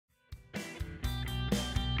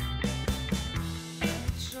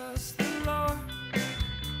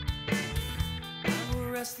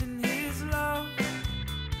rest in his love.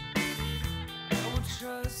 I will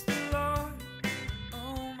trust the Lord,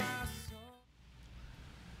 oh my soul.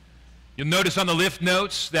 You'll notice on the lift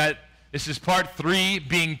notes that this is part 3,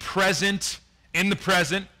 being present in the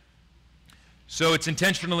present. So it's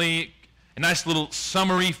intentionally a nice little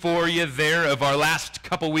summary for you there of our last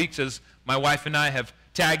couple weeks, as my wife and I have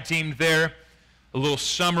tag teamed there. A little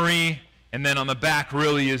summary, and then on the back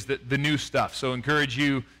really is the new stuff. So encourage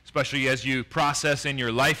you, especially as you process in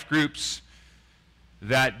your life groups,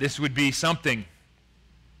 that this would be something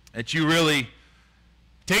that you really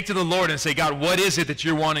take to the Lord and say, God, what is it that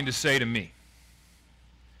you're wanting to say to me?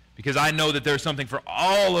 Because I know that there's something for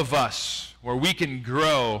all of us where we can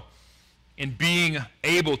grow in being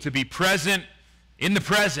able to be present in the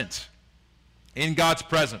present, in God's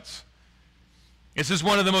presence. This is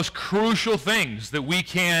one of the most crucial things that we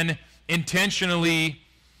can intentionally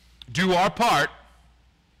do our part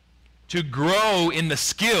to grow in the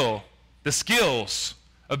skills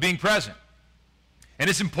of being present. And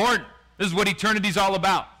it's important. This is what eternity is all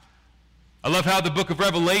about. I love how the book of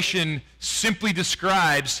Revelation simply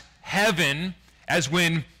describes heaven as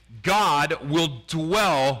when God will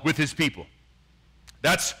dwell with his people.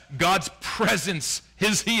 That's God's presence.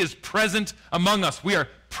 He is present among us. We are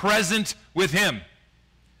present with him.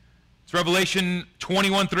 It's Revelation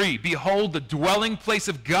 21:3. Behold, the dwelling place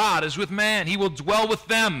of God is with man. He will dwell with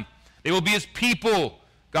them. They will be his people.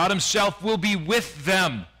 God himself will be with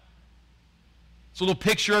them. It's a little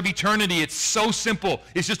picture of eternity. It's so simple.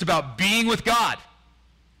 It's just about being with God.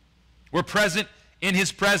 We're present in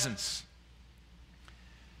his presence.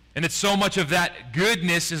 And it's so much of that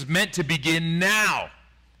goodness is meant to begin now.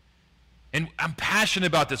 And I'm passionate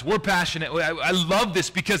about this. We're passionate. I love this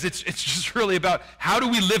because it's just really about how do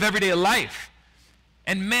we live everyday life.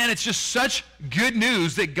 And man, it's just such good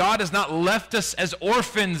news that God has not left us as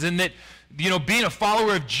orphans, and that, you know, being a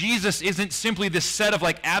follower of Jesus isn't simply this set of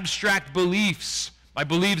like abstract beliefs. I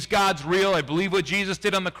believe God's real. I believe what Jesus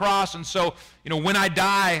did on the cross. And so, you know, when I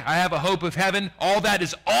die, I have a hope of heaven. All that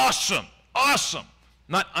is awesome. Awesome.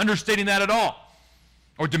 I'm not understating that at all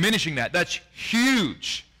or diminishing that. That's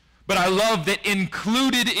huge. But I love that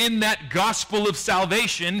included in that gospel of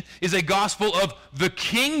salvation is a gospel of the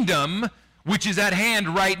kingdom, which is at hand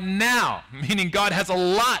right now. Meaning God has a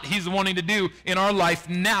lot he's wanting to do in our life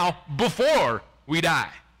now before we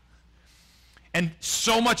die. And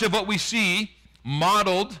so much of what we see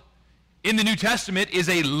modeled in the New Testament is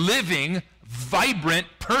a living, vibrant,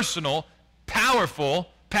 personal, powerful,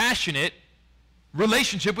 passionate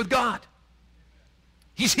relationship with God.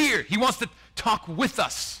 He's here. He wants to talk with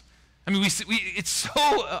us. I mean, it's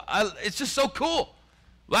just so cool.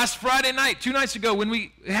 Last Friday night, 2 nights ago, when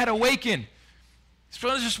we had Awaken, it's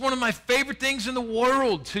just one of my favorite things in the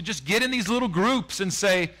world to just get in these little groups and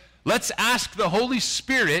say, let's ask the Holy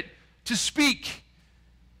Spirit to speak.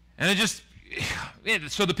 And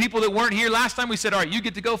so the people that weren't here last time, we said, all right, you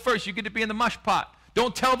get to go first. You get to be in the mush pot.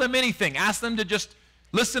 Don't tell them anything. Ask them to just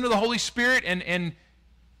listen to the Holy Spirit and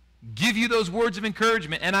give you those words of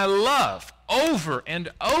encouragement. And I love over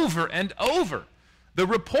and over and over the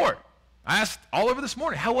report. I asked all over this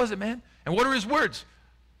morning, how was it, man? And what are his words?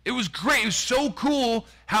 It was great. It was so cool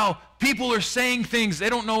how people are saying things. They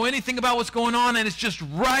don't know anything about what's going on, and it's just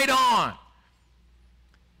right on.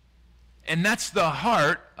 And that's the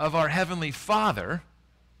heart of our Heavenly Father,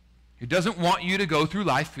 who doesn't want you to go through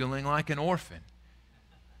life feeling like an orphan.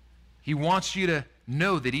 He wants you to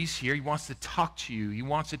know that he's here. He wants to talk to you. He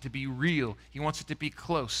wants it to be real. He wants it to be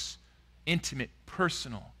close, intimate,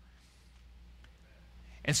 personal.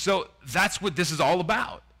 And so that's what this is all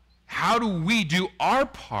about. How do we do our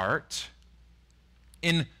part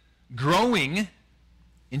in growing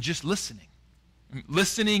in just listening?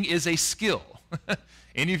 Listening is a skill.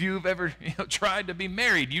 Any of you who've ever tried to be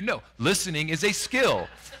married, you know, listening is a skill.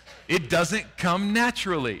 It doesn't come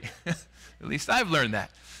naturally. At least I've learned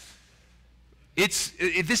that.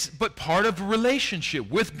 But part of a relationship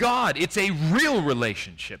with God. It's a real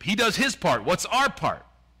relationship. He does his part. What's our part?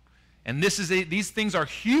 And these things are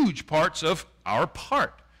huge parts of our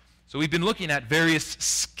part. So we've been looking at various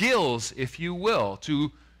skills, if you will,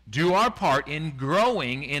 to do our part in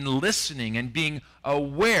growing, in listening, and being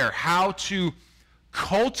aware how to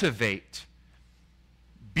cultivate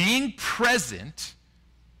being present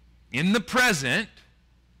in the present,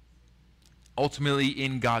 ultimately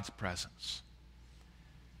in God's presence.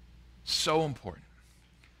 So important.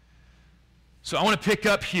 So I want to pick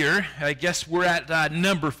up here. I guess we're at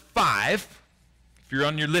number 5. If you're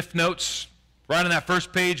on your lift notes, right on that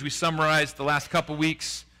first page, we summarized the last couple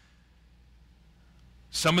weeks.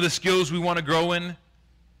 Some of the skills we want to grow in,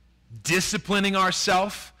 disciplining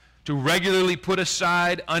ourselves to regularly put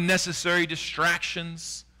aside unnecessary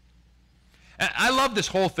distractions. And I love this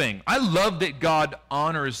whole thing. I love that God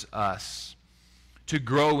honors us to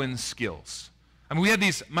grow in skills. I mean, we have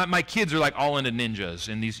these, my kids are like all into ninjas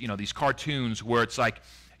and these, these cartoons where it's like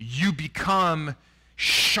you become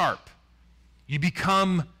sharp, you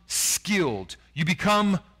become skilled, you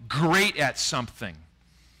become great at something.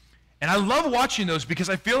 And I love watching those because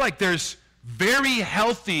I feel like there's very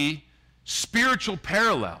healthy spiritual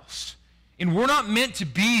parallels. And we're not meant to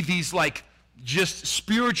be these like just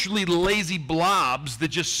spiritually lazy blobs that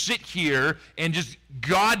just sit here and just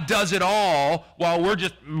God does it all while we're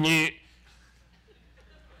just meh.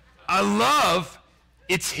 I love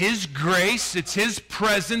it's His grace, it's His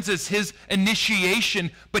presence, it's His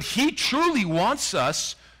initiation, but He truly wants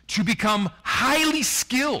us to become highly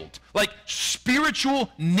skilled, like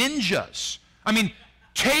spiritual ninjas. I mean,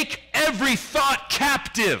 take every thought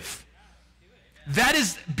captive. That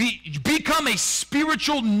is, become a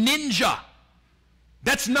spiritual ninja.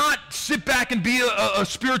 That's not sit back and be a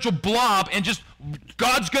spiritual blob and just,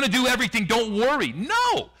 God's going to do everything, don't worry.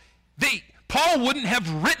 No. Paul wouldn't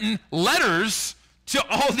have written letters to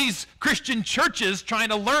all these Christian churches trying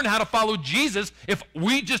to learn how to follow Jesus if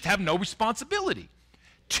we just have no responsibility.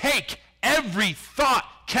 Take every thought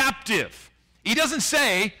captive. He doesn't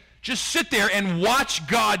say, just sit there and watch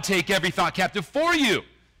God take every thought captive for you.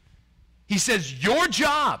 He says, your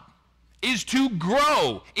job is to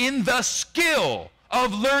grow in the skill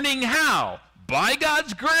of learning how, by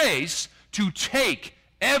God's grace, to take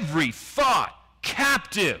every thought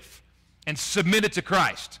captive and submit it to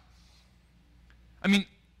Christ. I mean,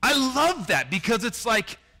 I love that because it's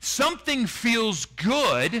like something feels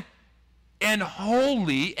good and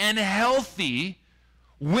holy and healthy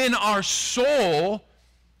when our soul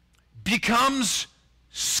becomes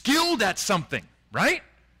skilled at something, right?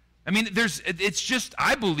 I mean, it's just,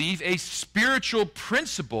 I believe, a spiritual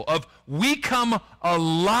principle of we come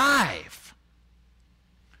alive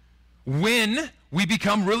when we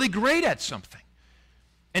become really great at something.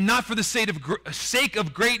 And not for the sake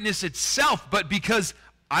of greatness itself, but because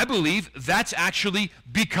I believe that's actually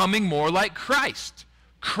becoming more like Christ.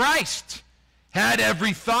 Christ had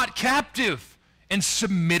every thought captive and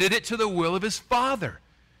submitted it to the will of His Father.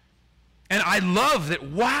 And I love that,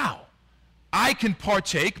 wow, I can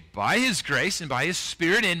partake by His grace and by His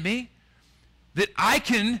Spirit in me, that I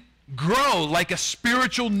can grow like a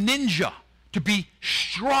spiritual ninja, to be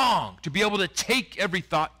strong, to be able to take every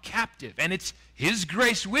thought captive. And it's His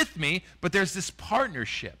grace with me, but there's this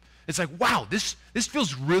partnership. It's like, wow, this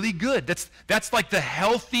feels really good. That's like the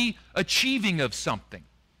healthy achieving of something.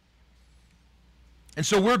 And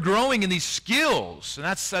so we're growing in these skills, and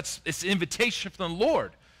it's an invitation from the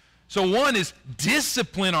Lord. So one is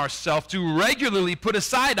discipline ourselves to regularly put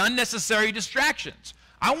aside unnecessary distractions.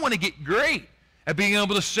 I want to get great at being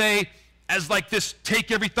able to say, as like this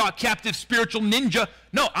take every thought captive spiritual ninja,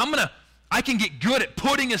 no, I can get good at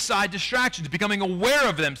putting aside distractions, becoming aware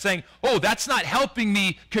of them, saying, oh, that's not helping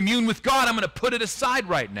me commune with God. I'm going to put it aside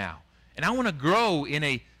right now. And I want to grow in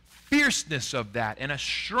a fierceness of that and a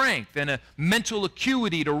strength and a mental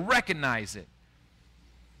acuity to recognize it.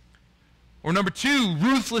 Or number two,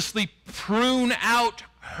 ruthlessly prune out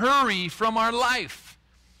hurry from our life.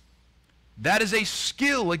 That is a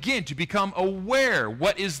skill, again, to become aware.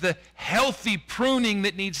 What is the healthy pruning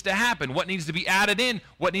that needs to happen? What needs to be added in?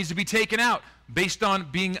 What needs to be taken out? Based on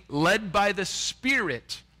being led by the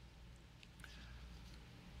Spirit.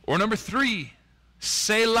 Or number three,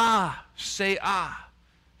 Selah, Se'ah.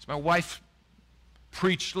 As my wife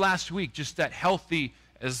preached last week, just that healthy,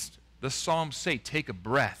 as the Psalms say, take a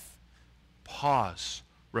breath, pause,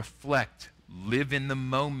 reflect, live in the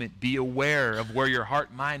moment, be aware of where your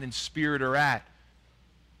heart, mind, and spirit are at.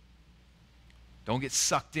 Don't get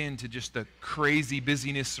sucked into just the crazy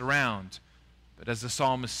busyness around. But as the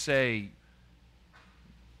psalmists say,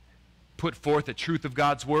 put forth the truth of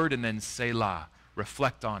God's word and then Selah.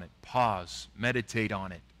 Reflect on it, pause, meditate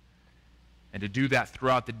on it. And to do that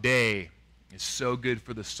throughout the day is so good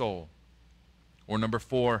for the soul. Or number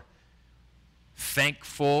four,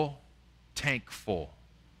 thankful, tankful.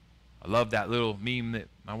 I love that little meme that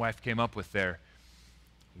my wife came up with there.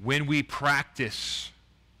 When we practice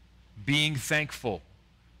being thankful,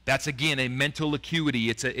 that's again a mental acuity.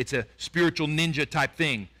 It's a spiritual ninja type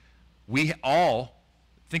thing. We all,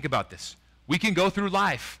 think about this, we can go through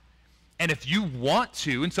life, and if you want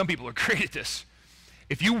to, and some people are great at this,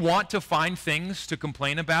 if you want to find things to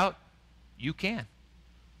complain about, you can.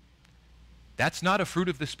 That's not a fruit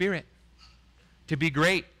of the Spirit, to be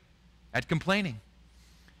great at complaining.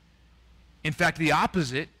 In fact, the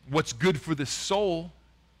opposite, what's good for the soul,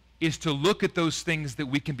 is to look at those things that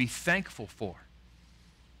we can be thankful for.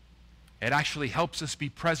 It actually helps us be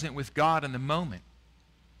present with God in the moment.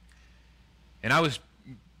 And I was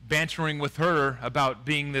bantering with her about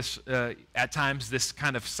being this, at times, this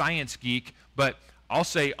kind of science geek, but I'll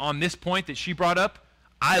say on this point that she brought up,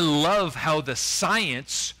 I love how the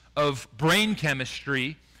science of brain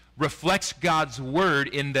chemistry reflects God's word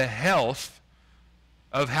in the health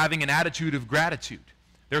of having an attitude of gratitude.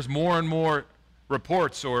 There's more and more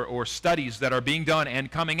reports or studies that are being done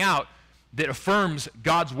and coming out that affirms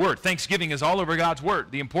God's word. Thanksgiving is all over God's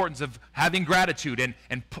word. The importance of having gratitude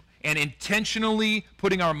and intentionally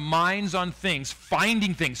putting our minds on things,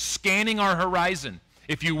 finding things, scanning our horizon,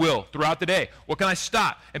 if you will, throughout the day. What can I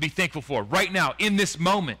stop and be thankful for right now, in this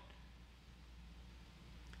moment?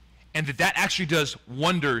 And that actually does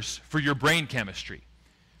wonders for your brain chemistry.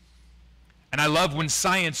 And I love when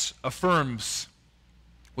science affirms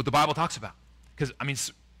what the Bible talks about. Because, I mean,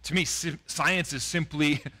 to me, science is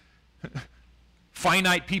simply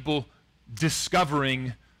finite people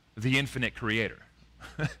discovering the infinite creator.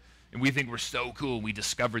 And we think we're so cool, we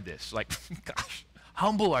discovered this. Like, gosh,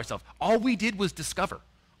 humble ourselves. All we did was discover.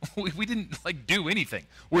 We didn't, do anything.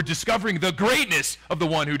 We're discovering the greatness of the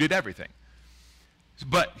one who did everything.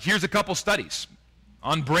 But here's a couple studies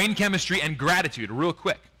on brain chemistry and gratitude, real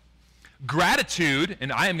quick. Gratitude,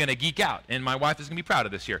 and I am going to geek out, and my wife is going to be proud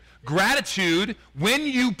of this here. Gratitude, when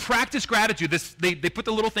you practice gratitude, they put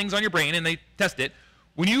the little things on your brain and they test it.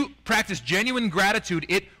 When you practice genuine gratitude,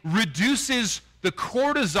 it reduces the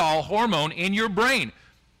cortisol hormone in your brain.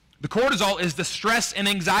 The cortisol is the stress and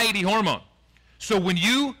anxiety hormone. So when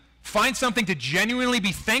you find something to genuinely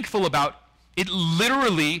be thankful about, it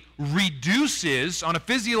literally reduces, on a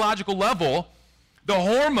physiological level, the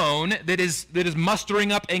hormone that is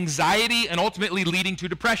mustering up anxiety and ultimately leading to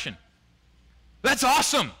depression. That's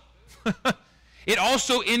awesome. It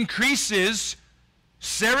also increases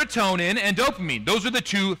serotonin and dopamine. Those are the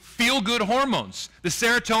two feel-good hormones. The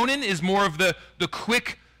serotonin is more of the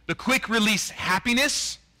quick release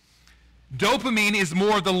happiness. Dopamine is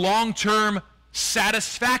more of the long-term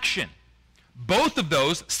satisfaction. Both of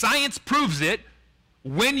those, science proves it,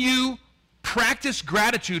 when you practice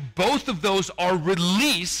gratitude, both of those are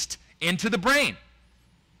released into the brain.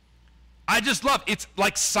 I just love, it's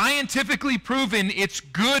like scientifically proven, it's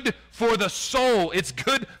good for the soul, it's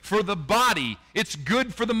good for the body, it's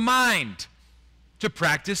good for the mind to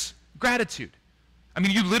practice gratitude. I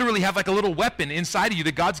mean, you literally have like a little weapon inside of you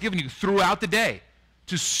that God's given you throughout the day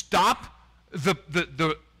to stop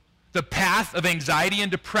the path of anxiety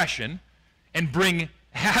and depression and bring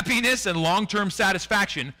happiness and long-term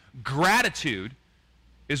satisfaction. Gratitude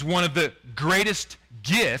is one of the greatest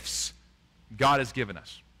gifts God has given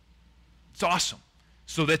us. It's awesome.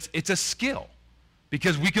 So it's a skill,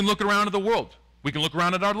 because we can look around at the world. We can look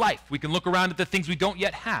around at our life. We can look around at the things we don't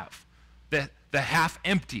yet have, the half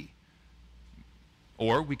empty.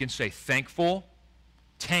 Or we can say thankful,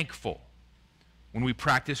 tankful. When we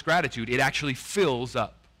practice gratitude, it actually fills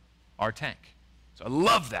up our tank. So I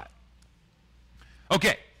love that.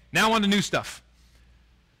 Okay, now on to new stuff.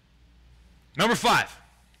 Number 5.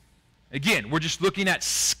 Again, we're just looking at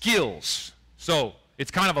skills. So it's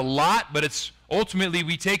kind of a lot, but it's ultimately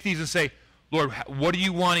we take these and say, Lord, what are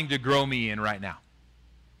you wanting to grow me in right now?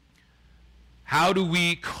 How do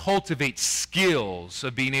we cultivate skills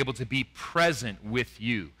of being able to be present with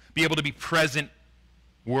you? Be able to be present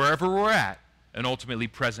wherever we're at and ultimately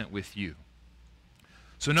present with you.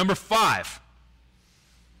 So number 5,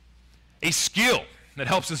 a skill that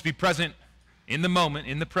helps us be present in the moment,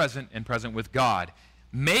 in the present, and present with God.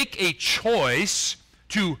 Make a choice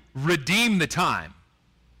to redeem the time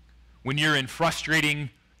when you're in frustrating,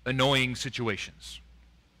 annoying situations.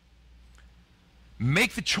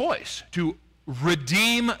 Make the choice to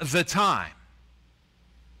redeem the time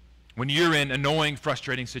when you're in annoying,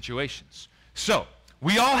 frustrating situations. So,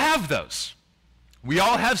 we all have those. We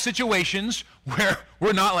all have situations where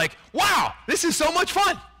we're not like, wow, this is so much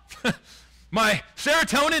fun. My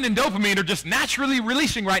serotonin and dopamine are just naturally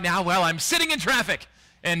releasing right now while I'm sitting in traffic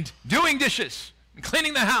and doing dishes and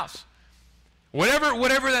cleaning the house.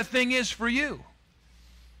 Whatever that thing is for you.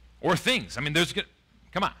 Or things. I mean,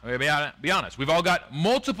 come on, be honest. We've all got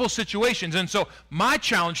multiple situations. And so my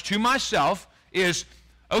challenge to myself is,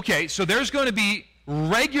 okay, so there's going to be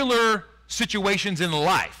regular situations in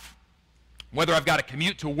life. Whether I've got to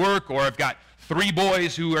commute to work or I've got 3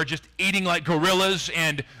 boys who are just eating like gorillas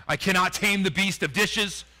and I cannot tame the beast of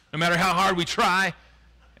dishes no matter how hard we try.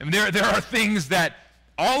 And there are things that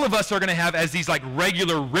all of us are going to have as these like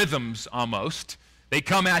regular rhythms almost. They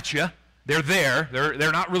come at you. They're there.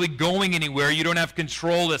 They're not really going anywhere. You don't have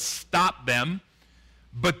control to stop them.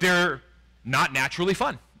 but they're not naturally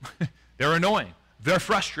fun. They're annoying. They're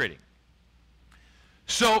frustrating.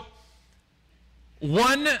 So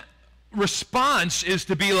one response is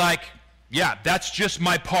to be like, yeah, that's just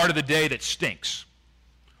my part of the day that stinks.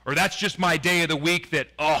 Or that's just my day of the week that,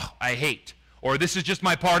 I hate. Or this is just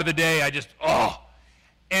my part of the day,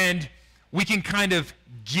 And we can kind of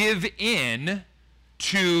give in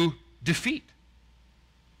to defeat.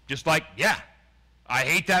 Just like, yeah, I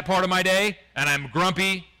hate that part of my day, and I'm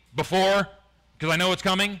grumpy before, because I know it's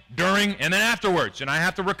coming, during, and then afterwards, and I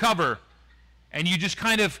have to recover. And you just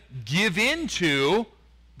kind of give in to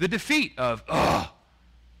the defeat of,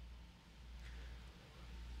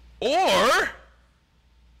 Or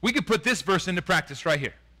we could put this verse into practice right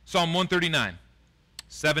here. Psalm 139,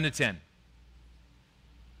 7-10.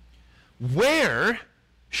 Where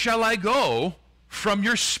shall I go from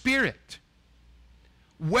your spirit?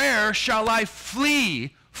 Where shall I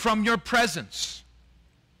flee from your presence?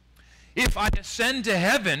 If I ascend to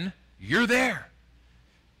heaven, you're there.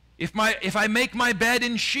 If I make my bed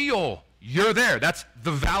in Sheol, you're there. That's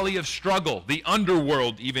the valley of struggle, the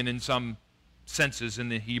underworld even in some senses in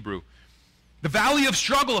the Hebrew. The valley of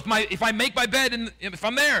struggle, if I make my bed, and if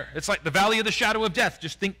I'm there, it's like the valley of the shadow of death.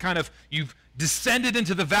 Just think kind of, you've descended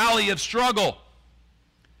into the valley of struggle.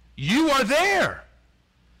 You are there.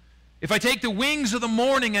 If I take the wings of the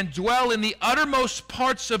morning and dwell in the uttermost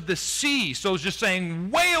parts of the sea, so it's just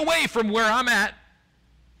saying way away from where I'm at,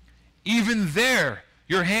 even there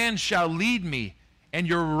your hand shall lead me, and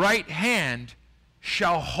your right hand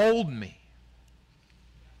shall hold me.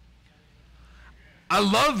 I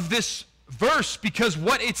love this verse because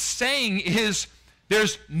what it's saying is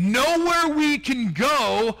there's nowhere we can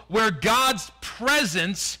go where God's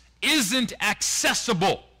presence isn't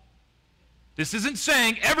accessible. This isn't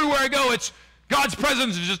saying everywhere I go, it's God's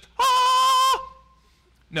presence is just,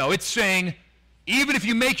 No, it's saying even if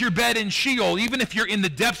you make your bed in Sheol, even if you're in the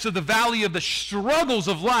depths of the valley of the struggles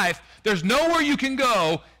of life, there's nowhere you can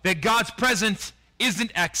go that God's presence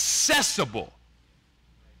isn't accessible.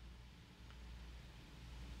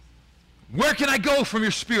 Where can I go from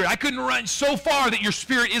your spirit? I couldn't run so far that your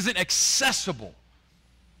spirit isn't accessible.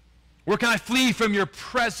 Where can I flee from your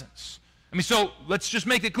presence? So let's just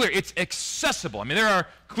make it clear. It's accessible. There are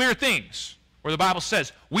clear things where the Bible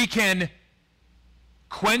says we can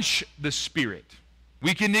quench the spirit.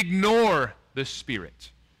 We can ignore the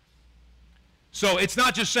spirit. So it's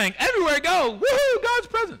not just saying, everywhere I go, woohoo, God's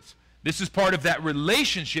presence. This is part of that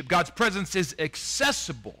relationship. God's presence is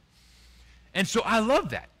accessible. And so I love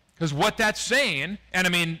that. Because what that's saying, and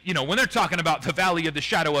when they're talking about the valley of the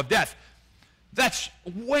shadow of death, that's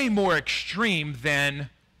way more extreme than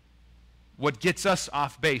what gets us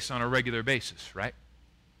off base on a regular basis, right?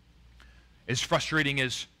 As frustrating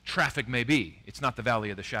as traffic may be, it's not the valley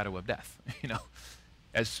of the shadow of death.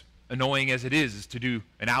 As annoying as it is to do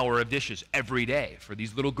an hour of dishes every day for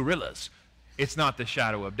these little gorillas, it's not the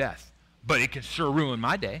shadow of death. But it can sure ruin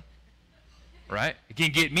my day. Right? It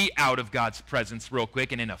can get me out of God's presence real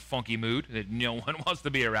quick and in a funky mood that no one wants to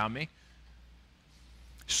be around me.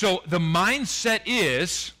 So the mindset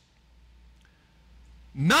is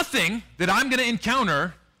nothing that I'm going to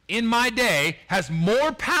encounter in my day has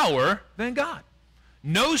more power than God.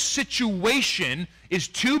 No situation is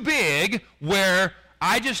too big where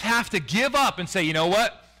I just have to give up and say, you know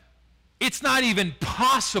what? It's not even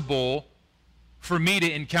possible for me to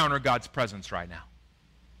encounter God's presence right now.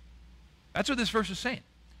 That's what this verse is saying.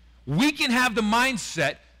 We can have the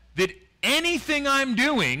mindset that anything I'm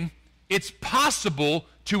doing, it's possible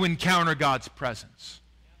to encounter God's presence.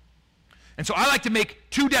 And so I like to make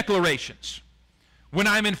two declarations when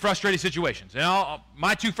I'm in frustrated situations. And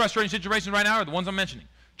my two frustrating situations right now are the ones I'm mentioning.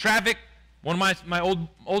 Traffic. One of my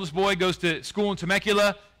oldest boy goes to school in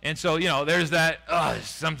Temecula, and so, there's that,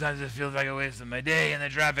 sometimes it feels like a waste of my day in the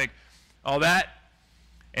traffic, all that.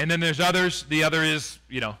 And then there's others. The other is,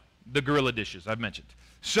 the gorilla dishes I've mentioned.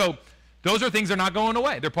 So those are things that are not going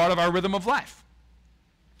away. They're part of our rhythm of life.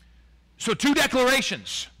 So two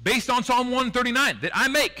declarations based on Psalm 139 that I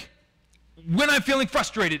make when I'm feeling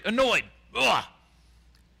frustrated, annoyed.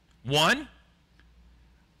 One,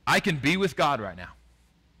 I can be with God right now.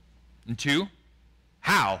 And two,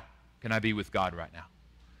 how can I be with God right now?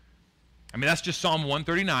 That's just Psalm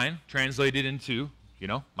 139 translated into,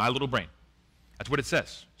 my little brain. That's what it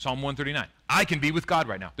says, Psalm 139. I can be with God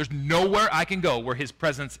right now. There's nowhere I can go where his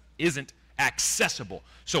presence isn't accessible.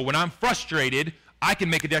 So when I'm frustrated, I can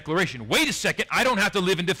make a declaration. Wait a second, I don't have to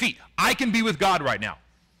live in defeat. I can be with God right now.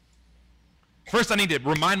 First, I need to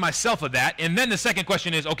remind myself of that, and then the second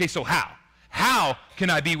question is, okay, so how? How can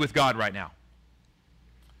I be with God right now?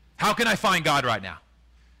 How can I find God right now?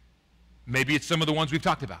 Maybe it's some of the ones we've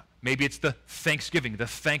talked about. Maybe it's the thanksgiving, the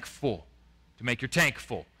thankful, to make your tank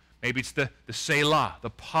full. Maybe it's the Selah, the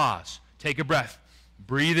pause. Take a breath.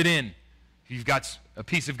 Breathe it in. If you've got a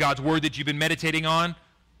piece of God's word that you've been meditating on,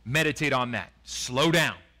 meditate on that. Slow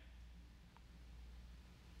down.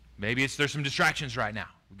 Maybe there's some distractions right now.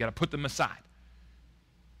 We've got to put them aside.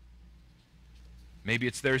 Maybe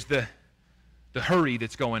there's the hurry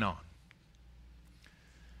that's going on.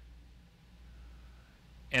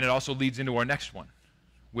 And it also leads into our next one,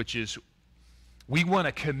 which is we want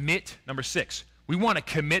to commit, number 6, we want to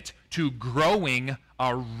commit to growing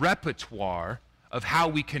our repertoire of how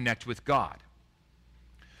we connect with God.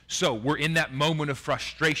 So we're in that moment of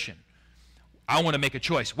frustration. I want to make a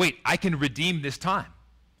choice. Wait, I can redeem this time.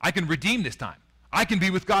 I can redeem this time. I can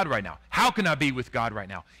be with God right now. How can I be with God right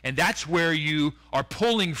now? And that's where you are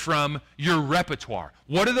pulling from your repertoire.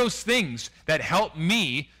 What are those things that help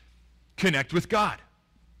me connect with God?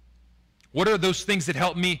 What are those things that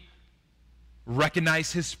help me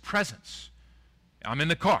recognize His presence? I'm in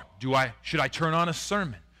the car. Should I turn on a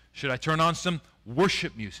sermon? Should I turn on some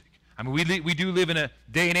worship music? I mean, we do live in a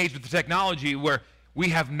day and age with the technology where we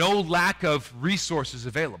have no lack of resources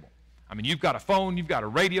available. I mean, you've got a phone, you've got a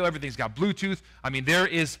radio, everything's got Bluetooth. I mean, there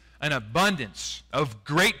is an abundance of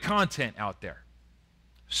great content out there.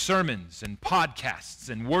 Sermons and podcasts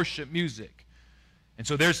and worship music. And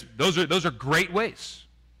so those are great ways.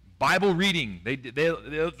 Bible reading,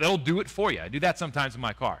 they'll do it for you. I do that sometimes in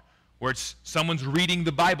my car, where it's someone's reading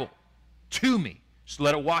the Bible to me. Just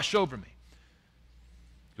let it wash over me.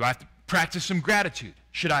 Do I have to practice some gratitude?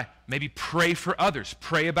 Should I maybe pray for others?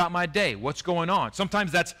 Pray about my day? What's going on?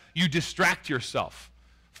 Sometimes that's you distract yourself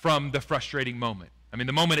from the frustrating moment. I mean,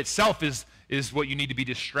 the moment itself is what you need to be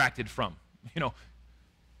distracted from. You know,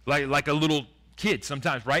 like a little kid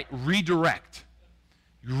sometimes, right? Redirect.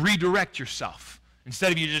 Redirect yourself.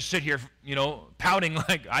 Instead of you just sit here, you know, pouting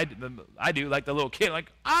like I do, like the little kid,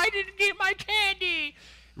 like, I didn't get my candy.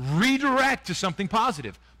 Redirect to something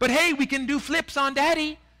positive. But hey, we can do flips on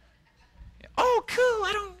Daddy. Oh,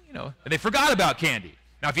 cool, and they forgot about candy.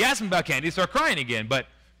 Now, if you ask them about candy, they start crying again. But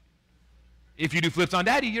if you do flips on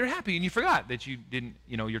Daddy, you're happy and you forgot that you didn't,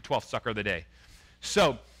 your 12th sucker of the day.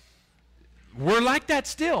 So we're like that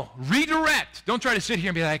still. Redirect. Don't try to sit here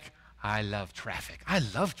and be like, I love traffic. I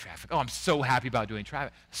love traffic. Oh, I'm so happy about doing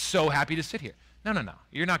traffic. So happy to sit here. No.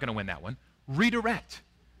 You're not going to win that one. Redirect.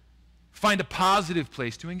 Find a positive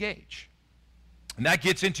place to engage. And that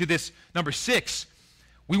gets into this number 6.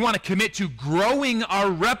 We want to commit to growing our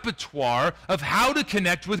repertoire of how to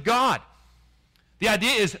connect with God. The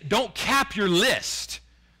idea is don't cap your list.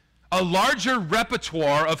 A larger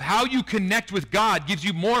repertoire of how you connect with God gives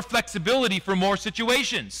you more flexibility for more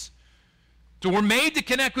situations. So we're made to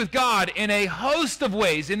connect with God in a host of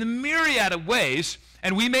ways, in a myriad of ways,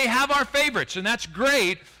 and we may have our favorites, and that's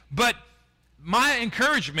great, but my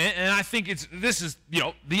encouragement, and I think this is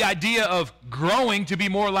the idea of growing to be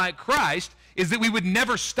more like Christ, is that we would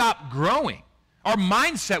never stop growing. Our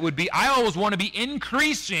mindset would be, I always want to be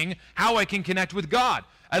increasing how I can connect with God.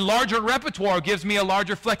 A larger repertoire gives me a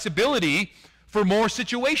larger flexibility for more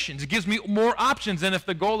situations. It gives me more options. And if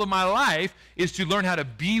the goal of my life is to learn how to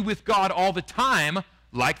be with God all the time,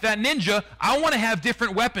 like that ninja, I want to have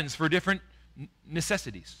different weapons for different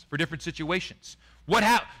necessities, for different situations.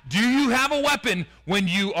 Do you have a weapon when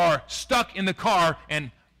you are stuck in the car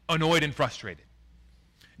and annoyed and frustrated?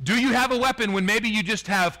 Do you have a weapon when maybe you just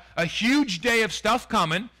have a huge day of stuff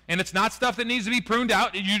coming and it's not stuff that needs to be pruned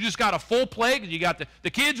out, and you just got a full plate, you got the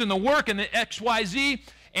kids and the work and the XYZ,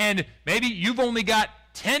 and maybe you've only got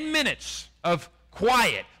 10 minutes of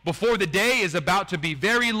quiet before the day is about to be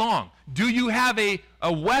very long? Do you have a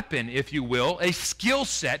weapon, if you will, a skill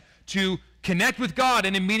set to connect with God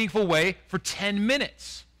in a meaningful way for 10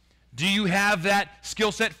 minutes? Do you have that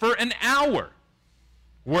skill set for an hour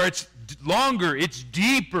where it's longer, it's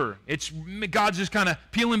deeper, God's just kind of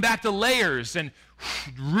peeling back the layers and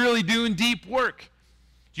really doing deep work?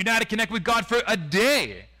 Do you know how to connect with God for a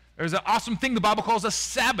day? There's an awesome thing the Bible calls a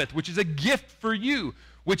Sabbath, which is a gift for you,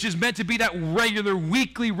 which is meant to be that regular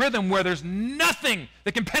weekly rhythm where there's nothing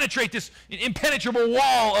that can penetrate this impenetrable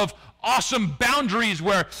wall of awesome boundaries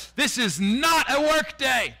where this is not a work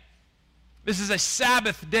day. This is a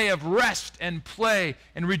Sabbath day of rest and play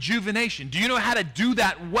and rejuvenation. Do you know how to do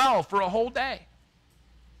that well for a whole day?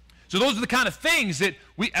 So those are the kind of things that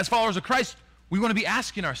we, as followers of Christ, we want to be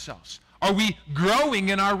asking ourselves. Are we growing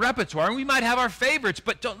in our repertoire? And we might have our favorites,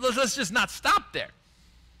 but let's just not stop there.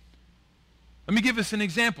 Let me give us an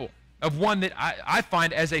example of one that I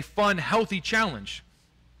find as a fun, healthy challenge.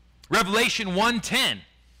 Revelation 1:10.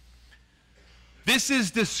 This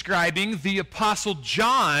is describing the Apostle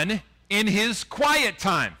John in his quiet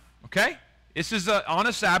time, okay? This is on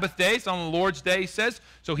a Sabbath day. It's on the Lord's day, he says.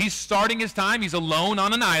 So he's starting his time. He's alone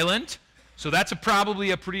on an island. So that's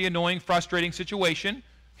probably a pretty annoying, frustrating situation.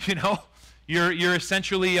 You know, you're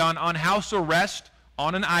essentially on house arrest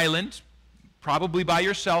on an island, probably by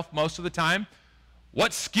yourself most of the time.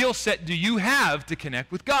 What skill set do you have to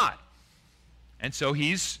connect with God? And so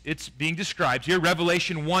it's being described here,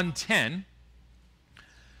 Revelation 1:10.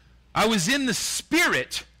 I was in the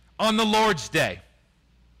Spirit on the Lord's day,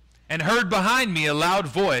 and heard behind me a loud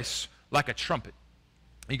voice like a trumpet.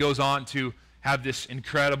 He goes on to have this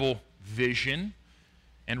incredible vision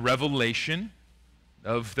and revelation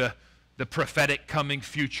of the prophetic coming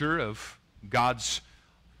future of God's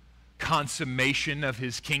consummation of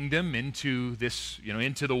his kingdom into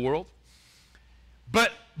the world.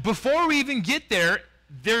 But before we even get there,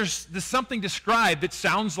 there's something described that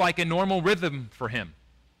sounds like a normal rhythm for him.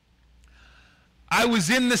 I was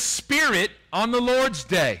in the Spirit on the Lord's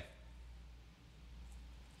day.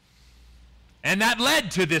 And that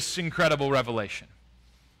led to this incredible revelation.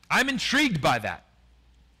 I'm intrigued by that.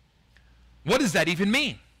 What does that even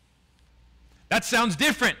mean? That sounds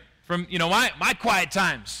different from, my quiet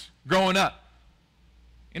times growing up.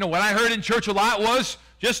 What I heard in church a lot was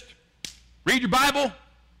just read your Bible,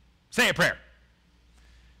 say a prayer.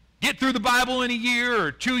 Get through the Bible in a year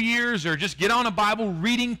or 2 years, or just get on a Bible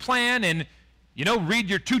reading plan and read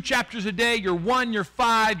your 2 chapters a day, your 1, your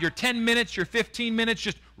 5, your 10 minutes, your 15 minutes.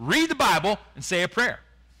 Just read the Bible and say a prayer.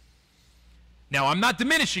 Now, I'm not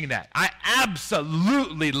diminishing that. I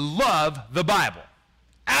absolutely love the Bible.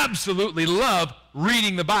 Absolutely love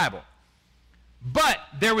reading the Bible. But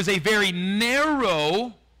there was a very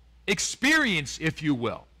narrow experience, if you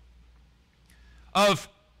will, of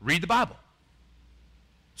read the Bible,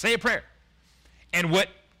 say a prayer. And what,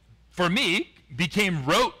 for me, became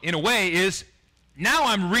rote in a way is, now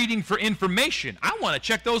I'm reading for information. I want to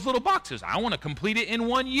check those little boxes. I want to complete it in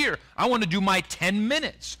 1 year. I want to do my 10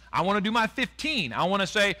 minutes. I want to do my 15. I want to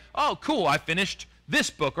say, oh, cool, I finished this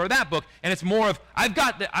book or that book. And it's more of,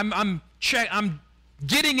 I'm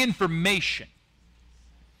getting information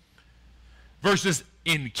versus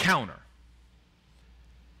encounter.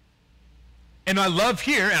 And I love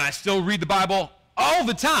here, and I still read the Bible all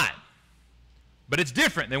the time, but it's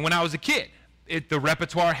different than when I was a kid. The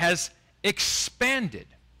repertoire has expanded.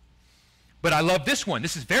 But I love this one.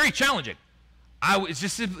 This is very challenging. It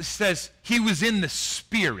just simply says, he was in the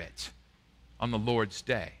Spirit on the Lord's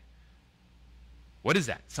day. What is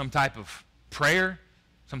that? Some type of prayer?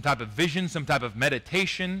 Some type of vision? Some type of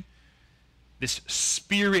meditation? This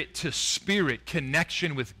spirit-to-spirit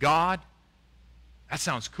connection with God? That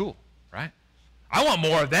sounds cool, right? I want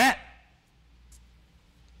more of that.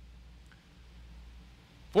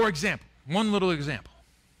 For example, one little example.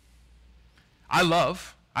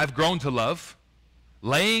 I've grown to love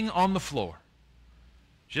laying on the floor,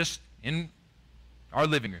 just in our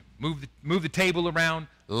living room. Move the table around,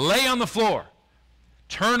 lay on the floor,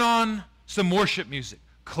 turn on some worship music,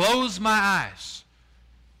 close my eyes,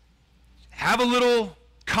 have a little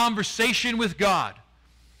conversation with God.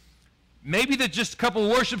 Maybe just a couple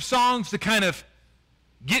of worship songs to kind of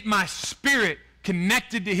get my spirit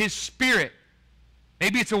connected to his Spirit.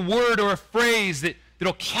 Maybe it's a word or a phrase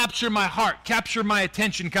that'll capture my heart, capture my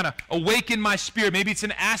attention, kind of awaken my spirit. Maybe it's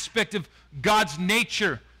an aspect of God's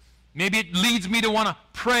nature. Maybe it leads me to want to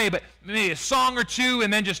pray, but maybe a song or two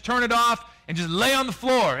and then just turn it off and just lay on the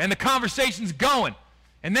floor and the conversation's going.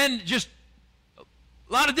 And then just a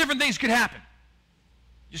lot of different things could happen.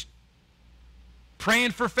 Just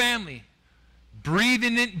praying for family,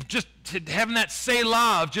 breathing in, just having that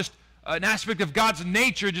selah of just an aspect of God's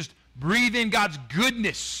nature, just breathe in God's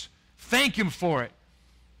goodness. Thank him for it.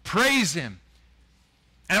 Praise him.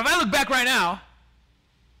 And if I look back right now,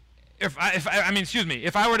 if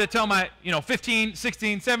I were to tell my 15,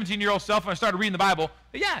 16, 17-year-old self when I started reading the Bible,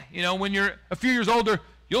 yeah, when you're a few years older,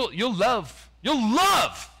 you'll love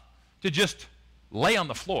to just lay on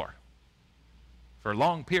the floor for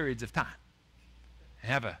long periods of time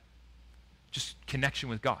and have a just connection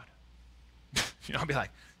with God. I'll be like,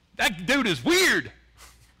 that dude is weird.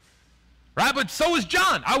 Right? But so is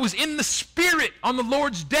John. I was in the Spirit on the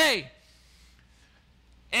Lord's day.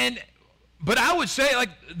 But I would say, like,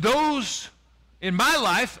 those, in my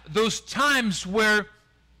life, those times where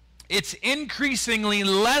it's increasingly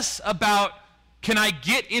less about, can I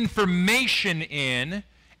get information in,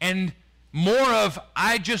 and more of,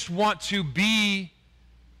 I just want to be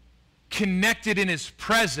connected in his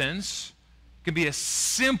presence. It can be a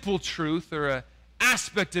simple truth or an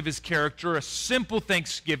aspect of his character, a simple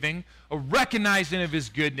thanksgiving, a recognizing of his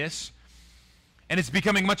goodness, and it's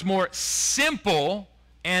becoming much more simple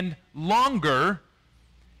and longer.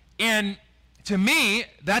 And to me,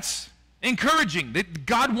 that's encouraging that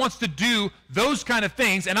God wants to do those kind of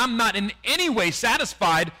things, and I'm not in any way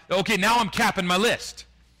satisfied. Okay, now I'm capping my list.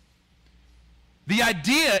 The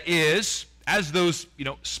idea is, as those,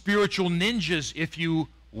 spiritual ninjas, if you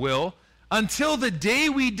will, until the day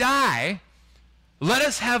we die, let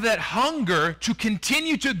us have that hunger to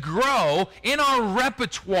continue to grow in our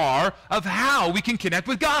repertoire of how we can connect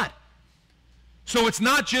with God. So it's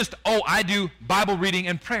not just, I do Bible reading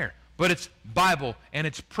and prayer, but it's Bible and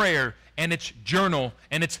it's prayer and it's journal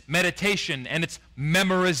and it's meditation and it's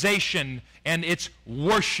memorization and it's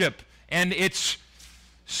worship and it's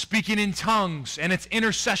speaking in tongues and it's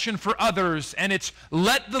intercession for others, and it's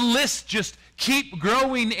let the list just keep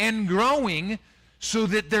growing and growing, so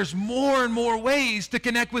that there's more and more ways to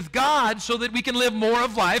connect with God, so that we can live more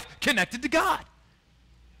of life connected to God.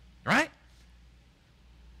 Right?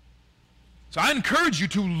 So I encourage you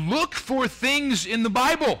to look for things in the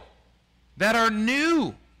Bible that are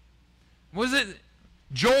new. Was it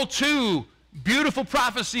Joel 2, beautiful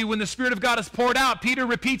prophecy when the Spirit of God is poured out? Peter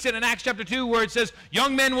repeats it in Acts chapter 2 where it says,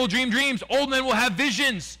 young men will dream dreams, old men will have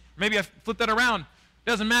visions. Maybe I flipped that around.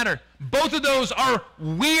 Doesn't matter. Both of those are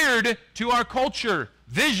weird to our culture.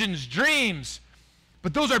 Visions, dreams.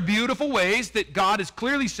 But those are beautiful ways that God is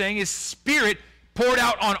clearly saying His Spirit poured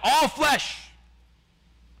out on all flesh.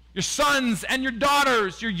 Your sons and your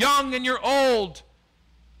daughters, your young and your old.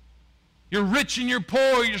 You're rich and you're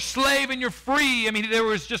poor, you're slave and you're free. I mean, there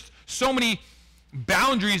was just so many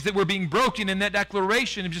boundaries that were being broken in that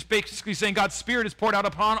declaration of just basically saying God's Spirit is poured out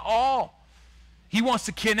upon all. He wants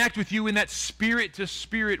to connect with you in that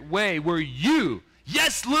spirit-to-spirit way where you,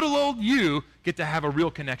 yes, little old you, get to have a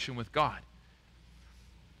real connection with God.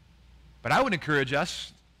 But I would encourage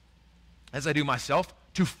us, as I do myself,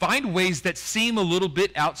 to find ways that seem a little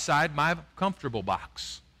bit outside my comfortable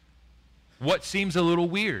box. What seems a little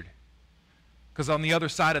weird? Because on the other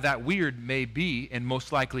side of that weird may be, and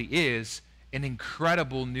most likely is, an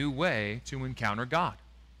incredible new way to encounter God.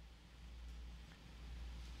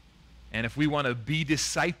 And if we want to be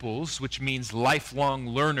disciples, which means lifelong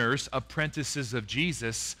learners, apprentices of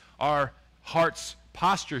Jesus, our heart's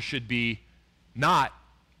posture should be not,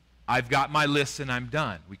 I've got my list and I'm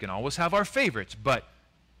done. We can always have our favorites, but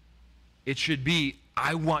it should be,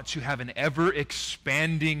 I want to have an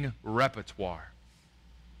ever-expanding repertoire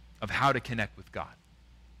of how to connect with God.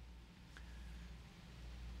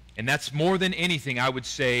 And that's more than anything, I would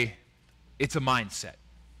say, it's a mindset.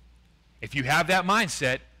 If you have that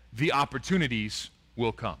mindset, the opportunities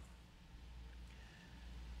will come.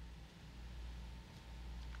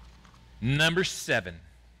 Number 7.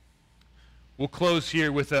 We'll close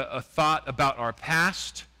here with a thought about our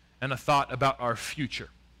past and a thought about our future.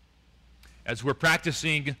 As we're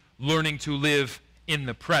practicing learning to live in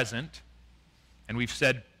the present, and we've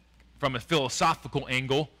said from a philosophical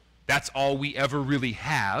angle, that's all we ever really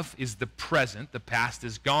have is the present. The past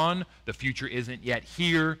is gone. The future isn't yet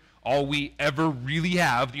here. All we ever really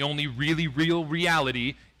have, the only really real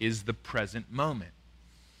reality, is the present moment.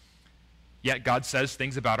 Yet God says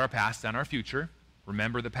things about our past and our future.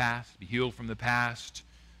 Remember the past, be healed from the past,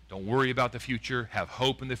 don't worry about the future, have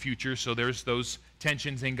hope in the future. So there's those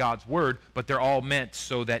tensions in God's word, but they're all meant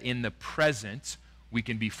so that in the present we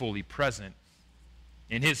can be fully present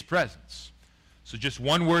in His presence. So just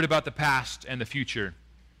one word about the past and the future,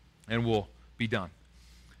 and we'll be done.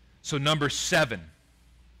 So number 7.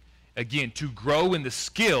 Again, to grow in the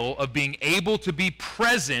skill of being able to be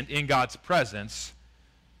present in God's presence,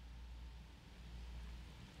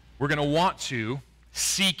 we're going to want to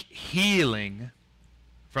seek healing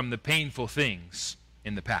from the painful things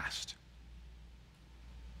in the past.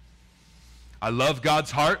 I love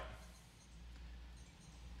God's heart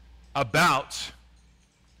about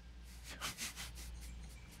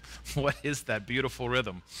what is that beautiful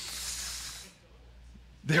rhythm?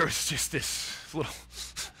 There was just this little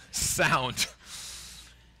sound.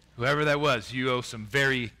 Whoever that was, you owe some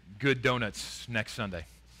very good donuts next Sunday.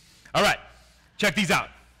 All right, check these out.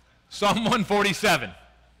 Psalm 147.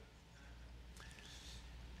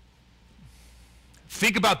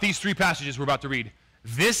 Think about these 3 passages we're about to read.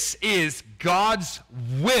 This is God's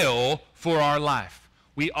will for our life.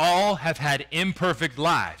 We all have had imperfect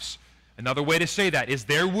lives. Another way to say that is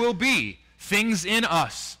there will be things in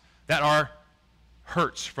us that are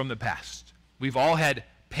hurts from the past. We've all had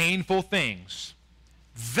painful things.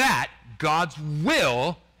 That God's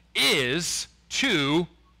will is to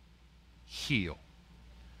heal.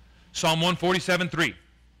 Psalm 147:3.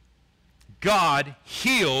 God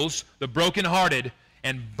heals the brokenhearted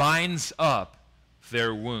and binds up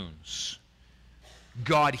their wounds.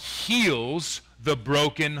 God heals the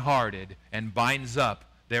brokenhearted and binds up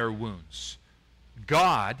their wounds.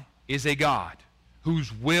 God is a God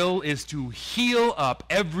whose will is to heal up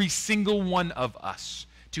every single one of us,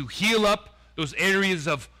 to heal up those areas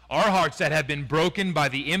of our hearts that have been broken by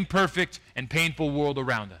the imperfect and painful world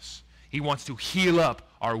around us. He wants to heal up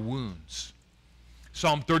our wounds.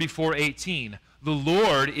 Psalm 34:18, the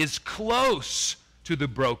Lord is close to the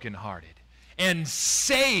brokenhearted and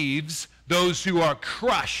saves those who are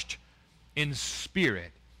crushed in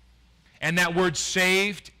spirit. And that word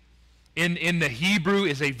saved in the Hebrew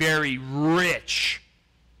is a very rich.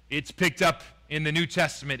 It's picked up in the New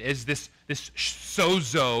Testament as this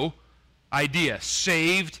sozo idea.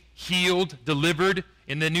 Saved, healed, delivered.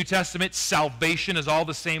 In the New Testament, salvation is all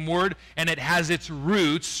the same word, and it has its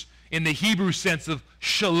roots in the Hebrew sense of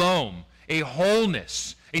shalom, a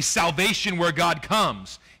wholeness, a salvation where God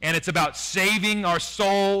comes. And it's about saving our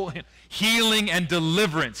soul, healing and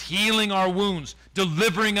deliverance, healing our wounds,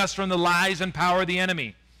 delivering us from the lies and power of the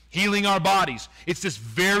enemy, healing our bodies. It's this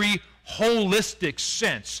very holistic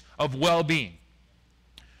sense of well-being.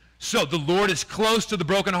 So the Lord is close to the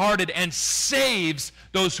brokenhearted and saves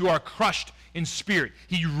those who are crushed in spirit.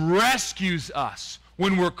 He rescues us.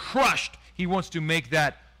 When we're crushed, he wants to make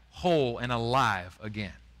that whole and alive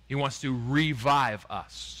again. He wants to revive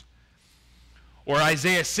us. Or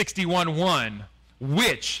Isaiah 61:1,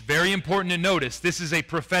 which, very important to notice, this is a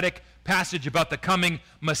prophetic passage about the coming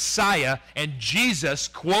Messiah, and Jesus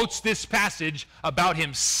quotes this passage about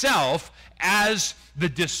himself as the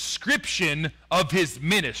description of his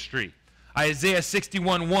ministry. Isaiah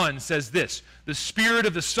 61:1 says this, the Spirit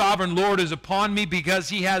of the sovereign Lord is upon me because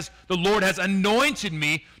the Lord has anointed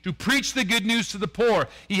me to preach the good news to the poor.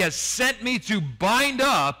 He has sent me to bind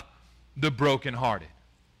up the brokenhearted.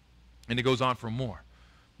 And it goes on for more.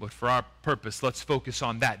 But for our purpose, let's focus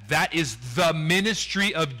on that. That is the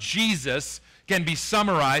ministry of Jesus, can be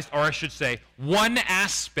summarized, or I should say, one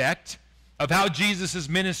aspect of how Jesus'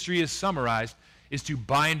 ministry is summarized is to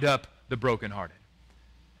bind up the brokenhearted.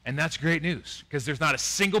 And that's great news, because there's not a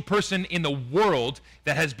single person in the world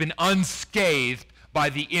that has been unscathed by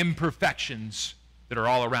the imperfections that are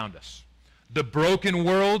all around us. The broken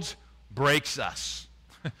world breaks us.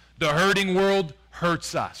 The hurting world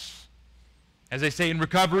hurts us. As they say in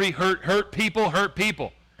recovery, hurt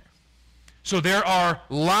people. So there are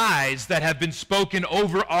lies that have been spoken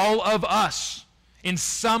over all of us in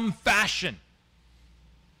some fashion.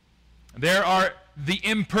 There are the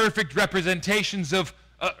imperfect representation of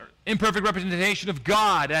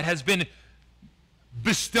God that has been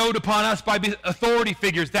bestowed upon us by authority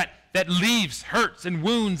figures that leaves hurts and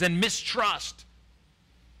wounds and mistrust.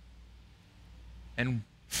 And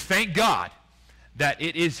thank God that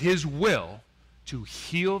it is his will to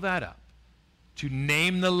heal that up, to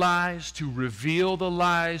name the lies, to reveal the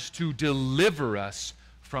lies, to deliver us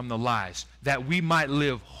from the lies, that we might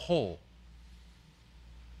live whole.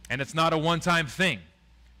 And it's not a one-time thing,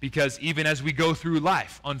 because even as we go through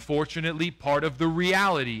life, unfortunately, part of the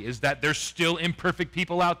reality is that there's still imperfect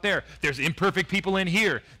people out there. There's imperfect people in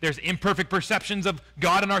here. There's imperfect perceptions of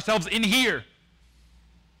God and ourselves in here.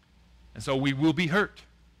 And so we will be hurt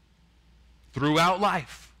throughout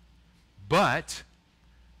life. But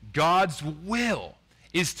God's will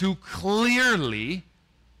is to clearly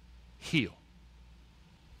heal.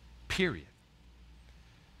 Period.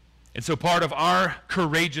 And so part of our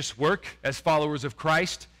courageous work as followers of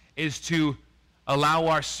Christ is to allow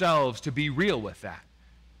ourselves to be real with that.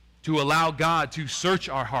 To allow God to search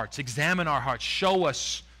our hearts, examine our hearts, show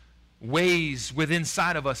us ways within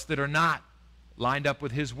inside of us that are not lined up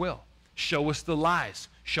with his will. Show us the lies.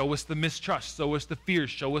 Show us the mistrust. Show us the fears.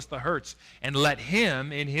 Show us the hurts. And let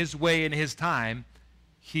him, in his way, in his time,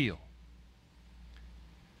 heal.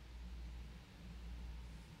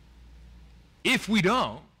 If we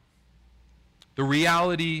don't, the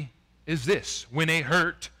reality is this. When a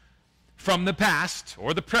hurt from the past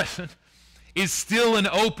or the present is still an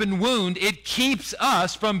open wound, it keeps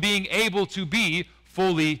us from being able to be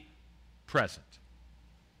fully present.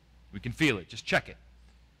 We can feel it. Just check it.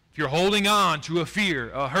 If you're holding on to a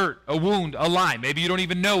fear, a hurt, a wound, a lie, maybe you don't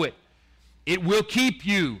even know it, it will keep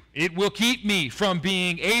you, it will keep me from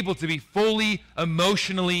being able to be fully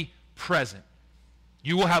emotionally present.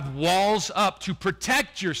 You will have walls up to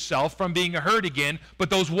protect yourself from being hurt again, but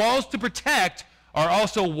those walls to protect are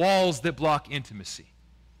also walls that block intimacy.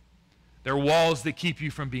 They're walls that keep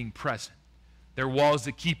you from being present. They're walls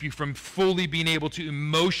that keep you from fully being able to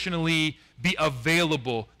emotionally be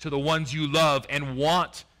available to the ones you love and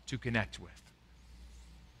want to connect with.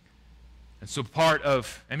 And so part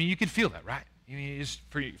of, you can feel that, right? Just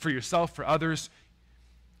for yourself, for others,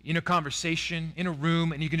 in a conversation, in a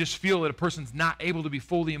room, and you can just feel that a person's not able to be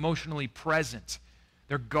fully emotionally present.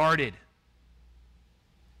 They're guarded.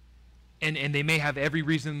 And they may have every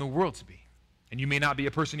reason in the world to be. And you may not be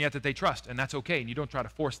a person yet that they trust, and that's okay. And you don't try to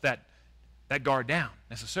force that guard down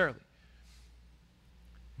necessarily.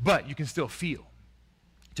 But you can still feel.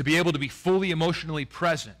 To be able to be fully emotionally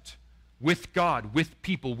present with God, with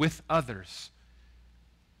people, with others,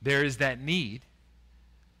 there is that need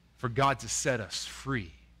for God to set us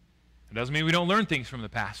free. It doesn't mean we don't learn things from the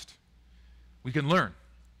past. We can learn.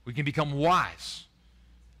 We can become wise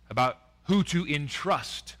about who to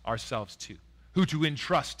entrust ourselves to, who to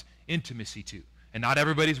entrust intimacy to. And not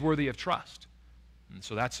everybody's worthy of trust. And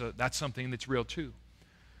so that's something that's real too.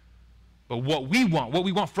 But what we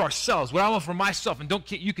want for ourselves, what I want for myself, and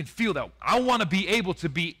you can feel that. I want to be able to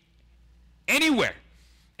be anywhere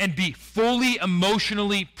and be fully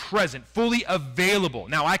emotionally present, fully available.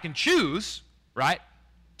 Now, I can choose, right,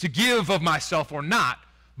 to give of myself or not,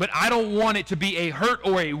 but I don't want it to be a hurt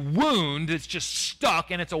or a wound that's just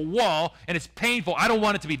stuck and it's a wall and it's painful. I don't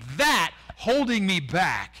want it to be that holding me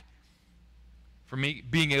back from me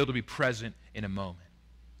being able to be present in a moment.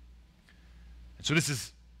 And so this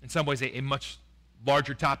is, in some ways, a much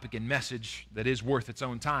larger topic and message that is worth its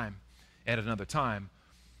own time at another time.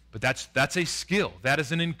 But that's a skill. That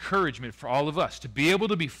is an encouragement for all of us to be able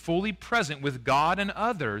to be fully present with God and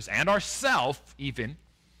others and ourselves even,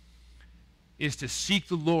 is to seek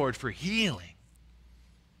the Lord for healing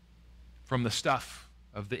from the stuff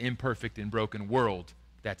of the imperfect and broken world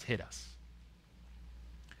that's hit us.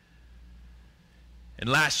 And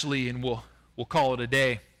lastly, and we'll call it a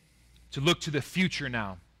day, to look to the future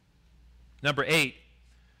now. Number 8,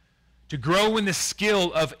 to grow in the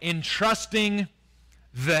skill of entrusting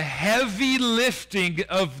the heavy lifting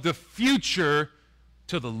of the future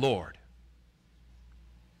to the Lord.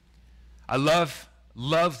 I love.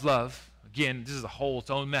 Again, this is its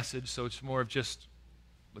own message, so it's more of just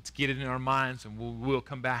let's get it in our minds, and we'll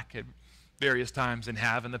come back at various times and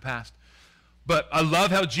have in the past. But I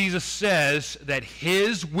love how Jesus says that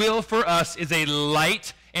his will for us is a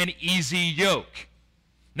light and easy yoke.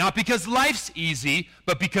 Not because life's easy,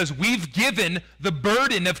 but because we've given the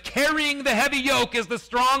burden of carrying the heavy yoke as the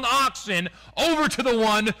strong oxen over to the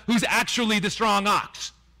one who's actually the strong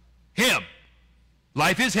ox. Him.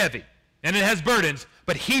 Life is heavy, and it has burdens,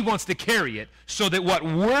 but he wants to carry it so that what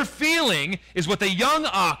we're feeling is what the young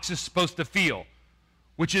ox is supposed to feel,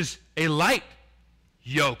 which is a light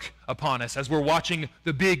yoke upon us as we're watching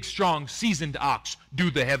the big, strong, seasoned ox do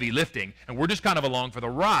the heavy lifting, and we're just kind of along for the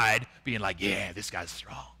ride, being like, yeah, this guy's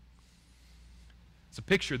strong. It's a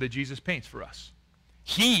picture that Jesus paints for us.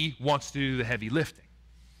 He wants to do the heavy lifting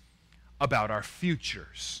about our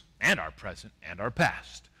futures and our present and our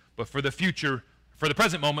past. But for the future, for the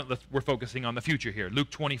present moment, we're focusing on the future here. Luke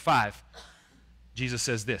 25, Jesus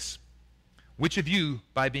says this, "Which of you,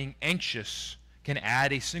 by being anxious, can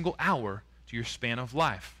add a single hour to your span of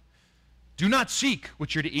life? Do not seek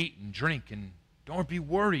what you're to eat and drink, and don't be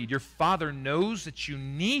worried. Your Father knows that you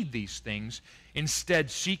need these things.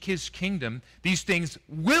 Instead, seek his kingdom. These things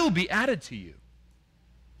will be added to you."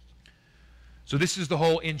 So this is the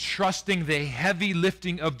whole entrusting the heavy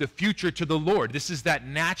lifting of the future to the Lord. This is that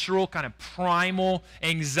natural kind of primal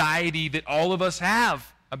anxiety that all of us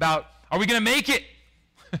have about, are we going to make it?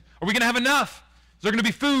 Are we going to have enough? Is there going to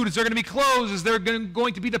be food? Is there going to be clothes? Is there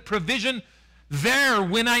going to be the provision there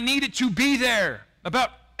when I need it to be there?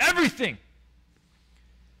 About everything.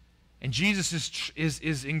 And Jesus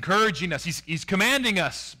is encouraging us. He's commanding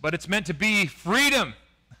us, but it's meant to be freedom.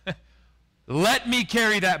 Let me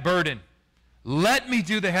carry that burden. Let me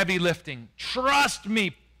do the heavy lifting. Trust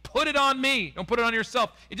me. Put it on me. Don't put it on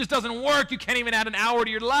yourself. It just doesn't work. You can't even add an hour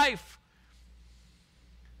to your life.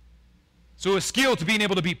 So a skill to being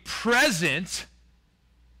able to be present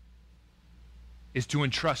is to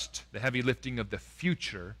entrust the heavy lifting of the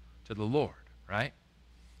future to the Lord, right?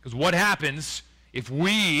 Because what happens if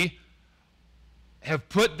we have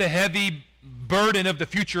put the heavy burden of the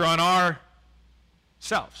future on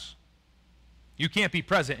ourselves? You can't be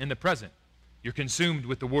present in the present. You're consumed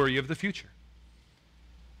with the worry of the future.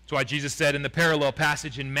 That's why Jesus said in the parallel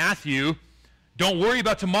passage in Matthew, don't worry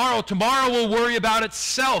about tomorrow. Tomorrow will worry about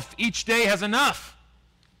itself. Each day has enough.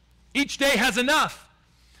 Each day has enough.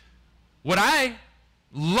 What I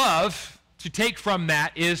love to take from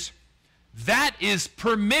that is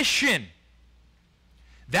permission.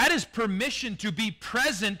 That is permission to be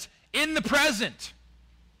present in the present.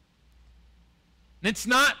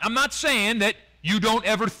 I'm not saying that you don't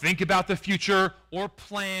ever think about the future or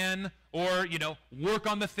plan or, work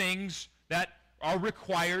on the things that are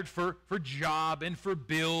required for job and for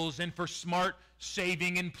bills and for smart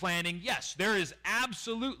saving and planning. Yes, there is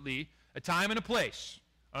absolutely a time and a place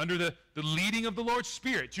under the leading of the Lord's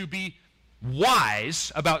Spirit to be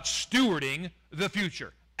wise about stewarding the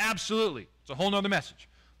future. Absolutely. It's a whole nother message.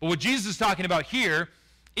 But what Jesus is talking about here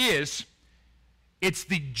is it's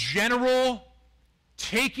the general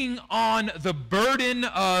taking on the burden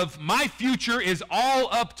of my future is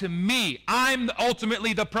all up to me. I'm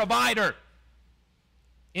ultimately the provider.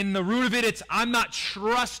 In the root of it, it's I'm not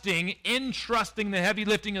entrusting the heavy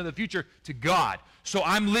lifting of the future to God. So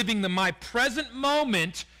I'm living my present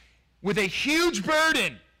moment with a huge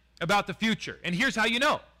burden about the future. And here's how you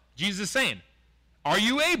know. Jesus is saying, are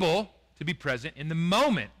you able to be present in the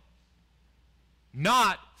moment?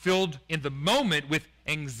 Not filled in the moment with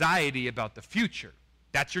anxiety about the future.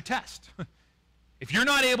 That's your test. If you're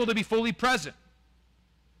not able to be fully present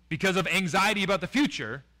because of anxiety about the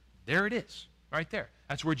future, there it is, right there.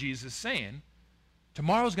 That's where Jesus is saying,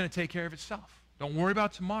 tomorrow's going to take care of itself. Don't worry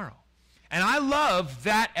about tomorrow. And I love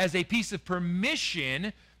that as a piece of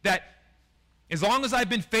permission that as long as I've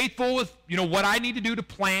been faithful with, what I need to do to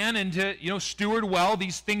plan and to, steward well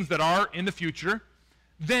these things that are in the future,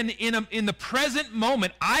 then in the present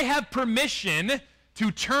moment, I have permission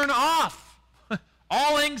to turn off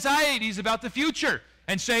all anxieties about the future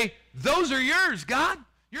and say, those are yours, God.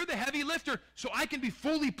 You're the heavy lifter, so I can be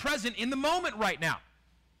fully present in the moment right now.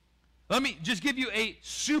 Let me just give you a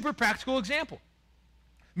super practical example.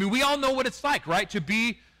 I mean, we all know what it's like, right, to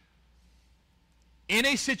be in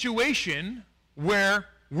a situation where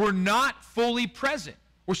we're not fully present.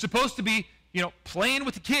 We're supposed to be, playing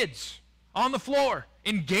with the kids on the floor,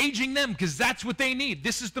 engaging them because that's what they need.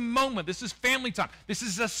 This is the moment. This is family time. This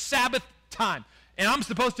is a Sabbath time. And I'm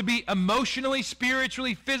supposed to be emotionally,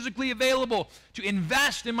 spiritually, physically available to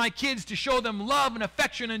invest in my kids, to show them love and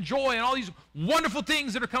affection and joy and all these wonderful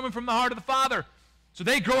things that are coming from the heart of the Father so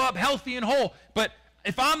they grow up healthy and whole. But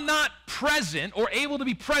if I'm not present or able to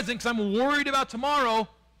be present because I'm worried about tomorrow,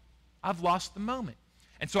 I've lost the moment.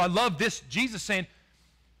 And so I love this, Jesus saying,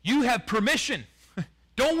 you have permission.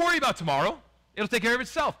 Don't worry about tomorrow. It'll take care of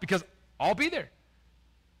itself because I'll be there.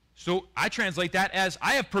 So I translate that as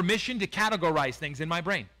I have permission to categorize things in my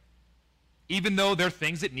brain. Even though there are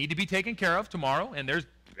things that need to be taken care of tomorrow, and it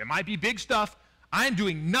might be big stuff, I'm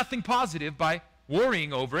doing nothing positive by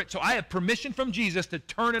worrying over it. So I have permission from Jesus to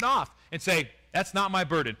turn it off and say, that's not my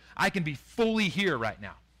burden. I can be fully here right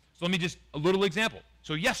now. So let me just, a little example.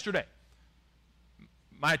 So yesterday,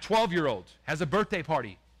 my 12-year-old has a birthday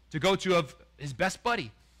party to go to of his best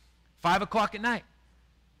buddy, 5 o'clock at night.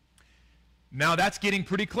 Now that's getting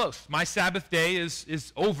pretty close. My Sabbath day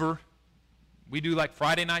is over. We do like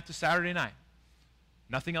Friday night to Saturday night.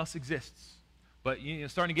 Nothing else exists. But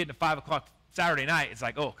starting to get into 5 o'clock Saturday night, it's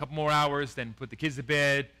like, a couple more hours, then put the kids to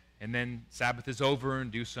bed, and then Sabbath is over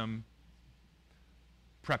and do some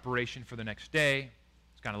preparation for the next day.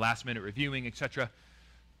 It's kind of last-minute reviewing, etc.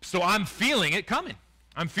 So I'm feeling it coming.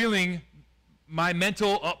 I'm feeling my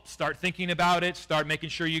mental, start thinking about it, start making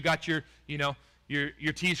sure you got your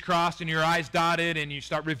T's crossed and your I's dotted, and you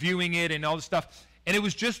start reviewing it and all this stuff. And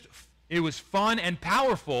it was fun and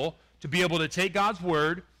powerful to be able to take God's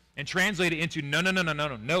word and translate it into,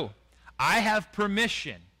 no. I have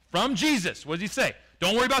permission from Jesus. What does he say?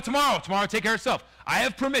 Don't worry about tomorrow. Tomorrow will take care of itself. I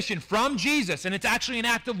have permission from Jesus, and it's actually an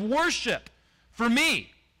act of worship for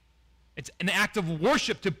me. It's an act of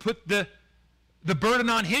worship to put the burden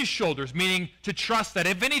on his shoulders, meaning to trust that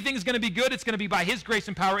if anything's going to be good, it's going to be by his grace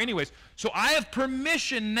and power anyways. So I have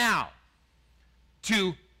permission now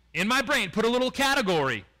to, in my brain, put a little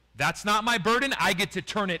category. That's not my burden. I get to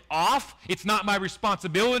turn it off. It's not my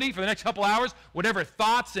responsibility for the next couple hours. Whatever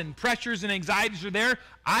thoughts and pressures and anxieties are there,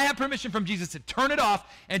 I have permission from Jesus to turn it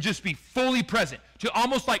off and just be fully present, to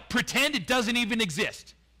almost like pretend it doesn't even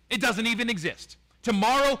exist. It doesn't even exist.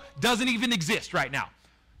 Tomorrow doesn't even exist right now.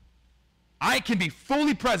 I can be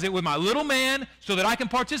fully present with my little man so that I can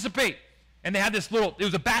participate. And they had it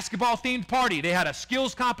was a basketball-themed party. They had a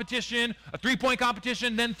skills competition, a three-point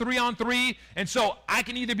competition, then 3-on-3. And so I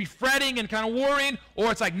can either be fretting and kind of worrying,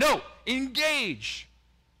 or it's like, no, engage.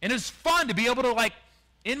 And it's fun to be able to, like,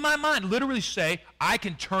 in my mind, literally say, I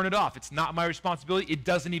can turn it off. It's not my responsibility. It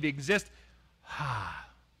doesn't even exist.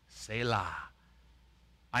 Selah.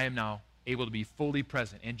 I am now able to be fully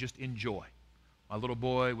present and just enjoy. My little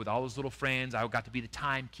boy with all his little friends, I got to be the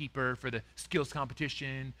timekeeper for the skills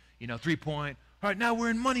competition, 3-point. All right, now we're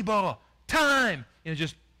in Moneyball. Time.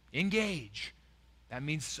 Just engage. That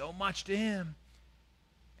means so much to him.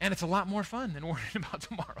 And it's a lot more fun than worrying about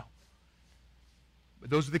tomorrow. But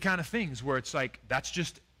those are the kind of things where it's like, that's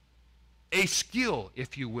just a skill,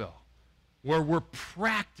 if you will, where we're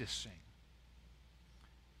practicing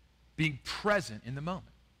being present in the moment.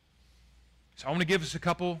 So I want to give us a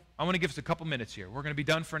couple minutes here. We're going to be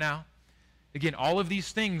done for now. Again, all of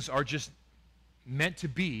these things are just meant to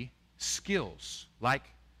be skills, like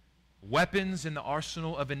weapons in the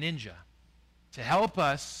arsenal of a ninja, to help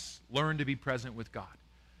us learn to be present with God.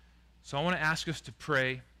 So I want to ask us to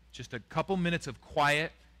pray just a couple minutes of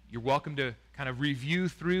quiet. You're welcome to kind of review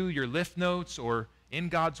through your lift notes or in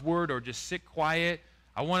God's Word, or just sit quiet.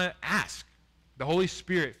 I want to ask the Holy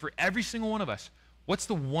Spirit for every single one of us, what's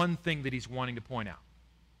the one thing that He's wanting to point out?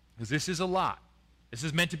 Because this is a lot. This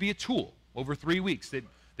is meant to be a tool over 3 weeks that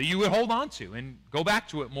you would hold on to and go back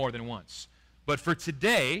to it more than once. But for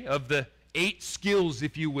today, of the 8 skills,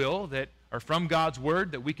 if you will, that are from God's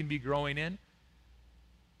Word that we can be growing in,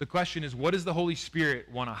 the question is, what does the Holy Spirit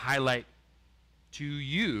want to highlight to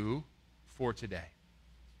you for today?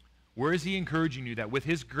 Where is He encouraging you that with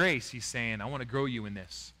His grace, He's saying, I want to grow you in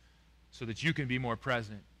this so that you can be more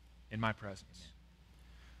present in my presence?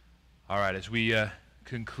 All right, as we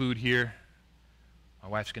conclude here, my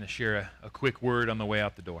wife's going to share a quick word on the way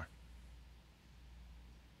out the door.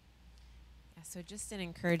 Yeah, so just an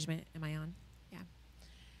encouragement. Am I on? Yeah.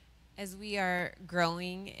 As we are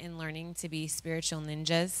growing and learning to be spiritual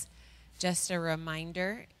ninjas, just a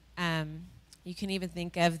reminder, you can even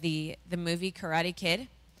think of the movie Karate Kid.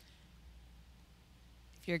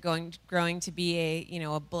 If you're growing to be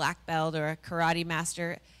a black belt or a karate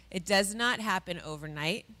master, it does not happen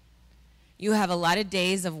overnight. You have a lot of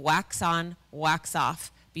days of wax on, wax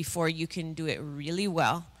off before you can do it really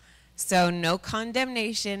well. So no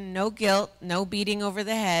condemnation, no guilt, no beating over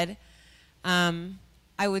the head.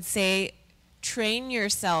 I would say train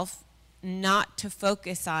yourself not to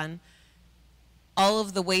focus on all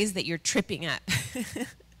of the ways that you're tripping at.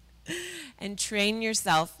 And train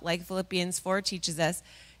yourself, like Philippians 4 teaches us,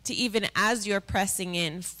 to even as you're pressing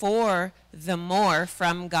in for the more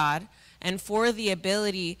from God and for the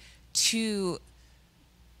ability to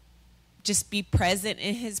just be present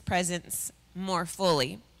in His presence more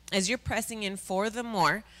fully, as you're pressing in for the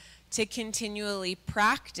more, to continually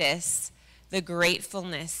practice the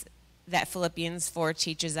gratefulness that Philippians 4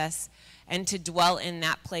 teaches us, and to dwell in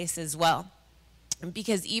that place as well.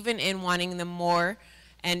 Because even in wanting the more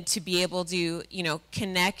and to be able to,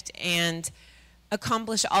 connect and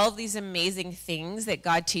accomplish all of these amazing things that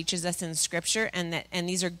God teaches us in Scripture, and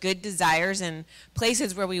these are good desires and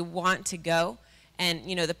places where we want to go, and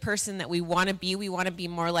the person that we want to be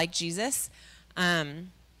more like Jesus.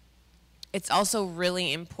 It's also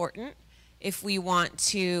really important, if we want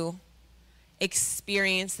to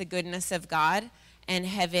experience the goodness of God and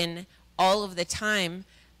heaven all of the time,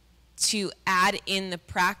 to add in the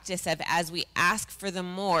practice of, as we ask for the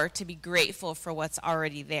more, to be grateful for what's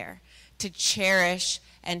already there, to cherish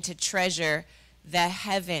and to treasure the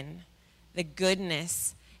heaven, the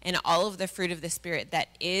goodness, and all of the fruit of the Spirit that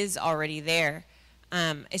is already there.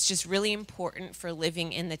 It's just really important for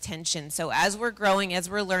living in the tension. So as we're growing, as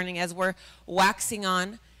we're learning, as we're waxing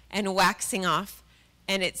on and waxing off,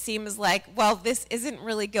 and it seems like, well, this isn't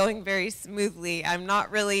really going very smoothly. I'm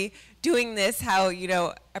not really doing this how,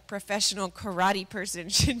 a professional karate person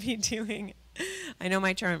should be doing. I know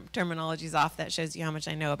my terminology is off. That shows you how much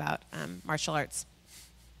I know about martial arts.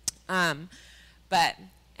 But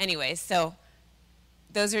anyway, so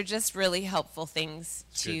those are just really helpful things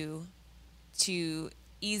to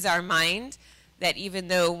ease our mind, that even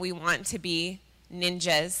though we want to be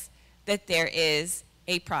ninjas, that there is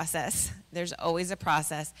a process. There's always a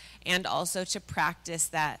process. And also to practice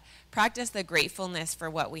the gratefulness for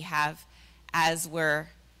what we have as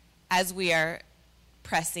we are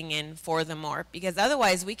pressing in for the more. Because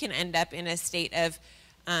otherwise we can end up in a state of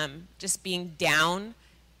just being down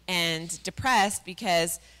and depressed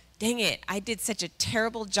because, dang it, I did such a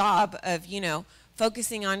terrible job of,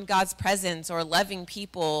 focusing on God's presence or loving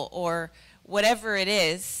people or whatever it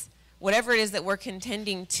is that we're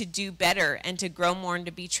contending to do better and to grow more and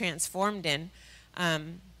to be transformed in.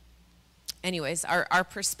 Anyways, our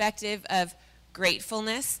perspective of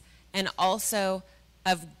gratefulness and also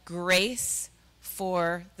of grace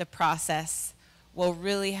for the process will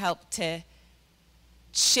really help to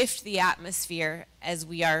shift the atmosphere as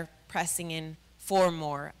we are pressing in for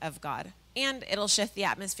more of God. And it'll shift the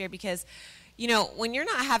atmosphere because, when you're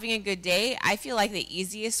not having a good day, I feel like the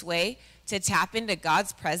easiest way to tap into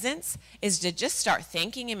God's presence is to just start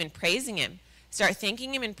thanking Him and praising Him. Start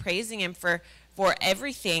thanking Him and praising Him for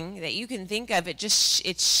everything that you can think of. It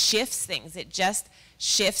shifts things. It just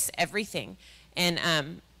shifts everything. And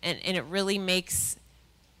it really makes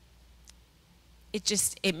it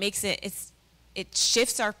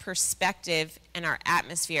shifts our perspective and our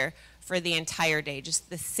atmosphere for the entire day.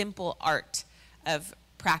 Just the simple art of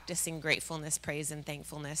practicing gratefulness, praise, and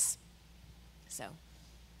thankfulness. So.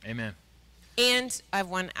 Amen. And I have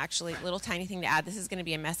one actually little tiny thing to add. This is going to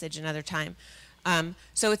be a message another time.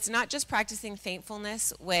 So it's not just practicing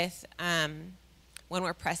thankfulness with when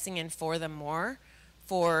we're pressing in for the more,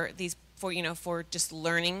 for just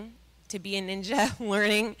learning to be a ninja,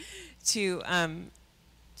 learning to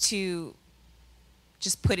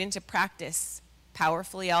just put into practice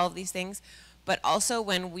powerfully all of these things, but also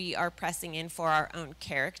when we are pressing in for our own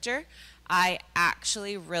character. I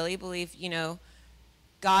actually really believe,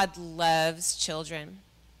 God loves children,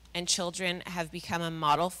 and children have become a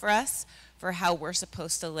model for us for how we're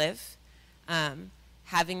supposed to live,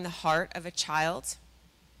 having the heart of a child.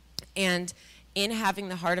 And in having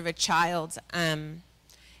the heart of a child,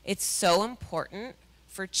 it's so important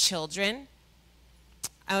for children.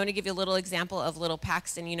 I want to give you a little example of little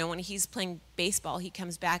Paxton. When he's playing baseball, he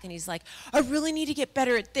comes back and he's like, I really need to get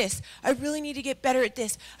better at this. I really need to get better at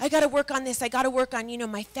this. I got to work on this. I got to work on,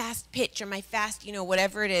 my fast pitch or my fast,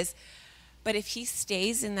 whatever it is. But if he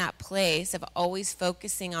stays in that place of always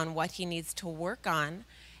focusing on what he needs to work on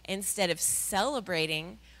instead of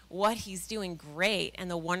celebrating what he's doing great and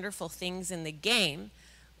the wonderful things in the game,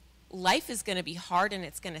 life is going to be hard and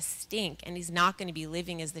it's going to stink, and he's not going to be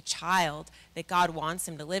living as the child that God wants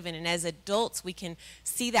him to live in. And as adults, we can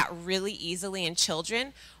see that really easily in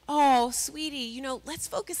children. Oh, sweetie, let's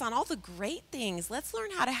focus on all the great things. Let's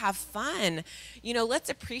learn how to have fun. Let's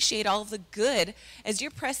appreciate all of the good. As you're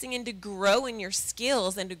pressing in to grow in your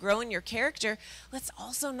skills and to grow in your character, let's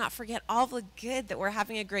also not forget all the good, that we're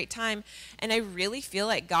having a great time. And I really feel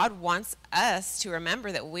like God wants us to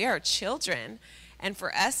remember that we are children, and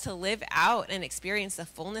for us to live out and experience the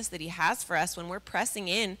fullness that he has for us when we're pressing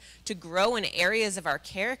in to grow in areas of our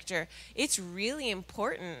character. It's really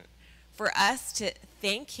important for us to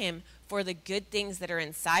thank him for the good things that are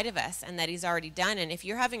inside of us and that he's already done. And if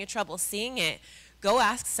you're having a trouble seeing it, go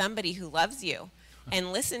ask somebody who loves you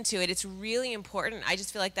and listen to it. It's really important. I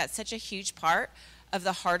just feel like that's such a huge part of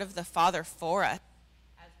the heart of the Father for us.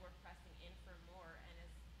 As we're pressing in for more, and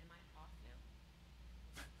am I off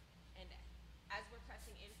now? And as we're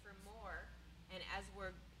pressing in for more, and as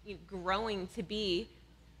we're growing to be,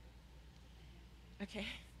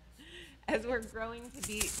 as we're growing to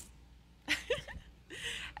be,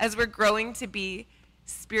 as we're growing to be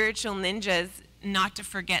spiritual ninjas, not to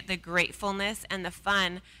forget the gratefulness and the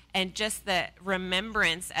fun and just the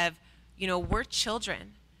remembrance of, we're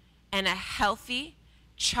children, and a healthy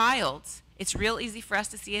child. It's real easy for us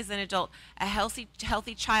to see as an adult. A healthy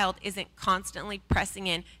child isn't constantly pressing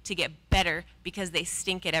in to get better because they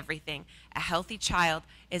stink at everything. A healthy child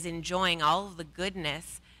is enjoying all of the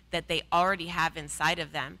goodness that they already have inside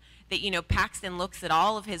of them. That, Paxton looks at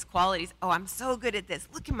all of his qualities. Oh, I'm so good at this.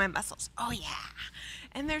 Look at my muscles. Oh, yeah.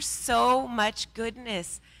 And there's so much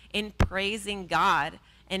goodness in praising God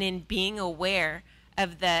and in being aware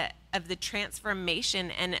of the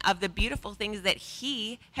transformation and of the beautiful things that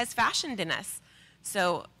he has fashioned in us.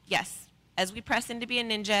 So, yes, as we press in to be a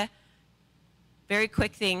ninja, very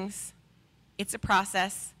quick things. It's a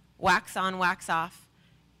process. Wax on, wax off.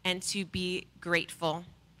 And to be grateful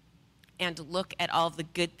and look at all of the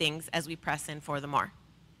good things as we press in for the more.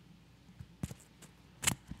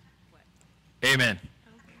 Amen.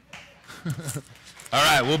 All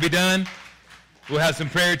right, we'll be done. We'll have some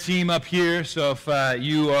prayer team up here, so if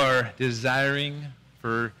you are desiring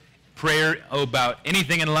for prayer about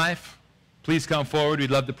anything in life, please come forward.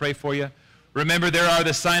 We'd love to pray for you. Remember, there are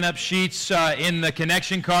the sign-up sheets in the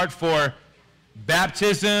connection card for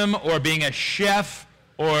baptism or being a chef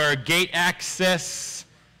or gate access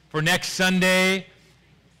for next Sunday.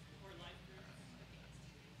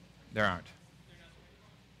 There aren't.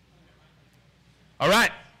 All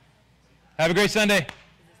right. Have a great Sunday. Is this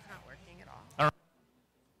not working at all?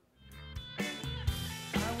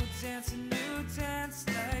 I would dance a new dance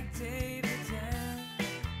like David.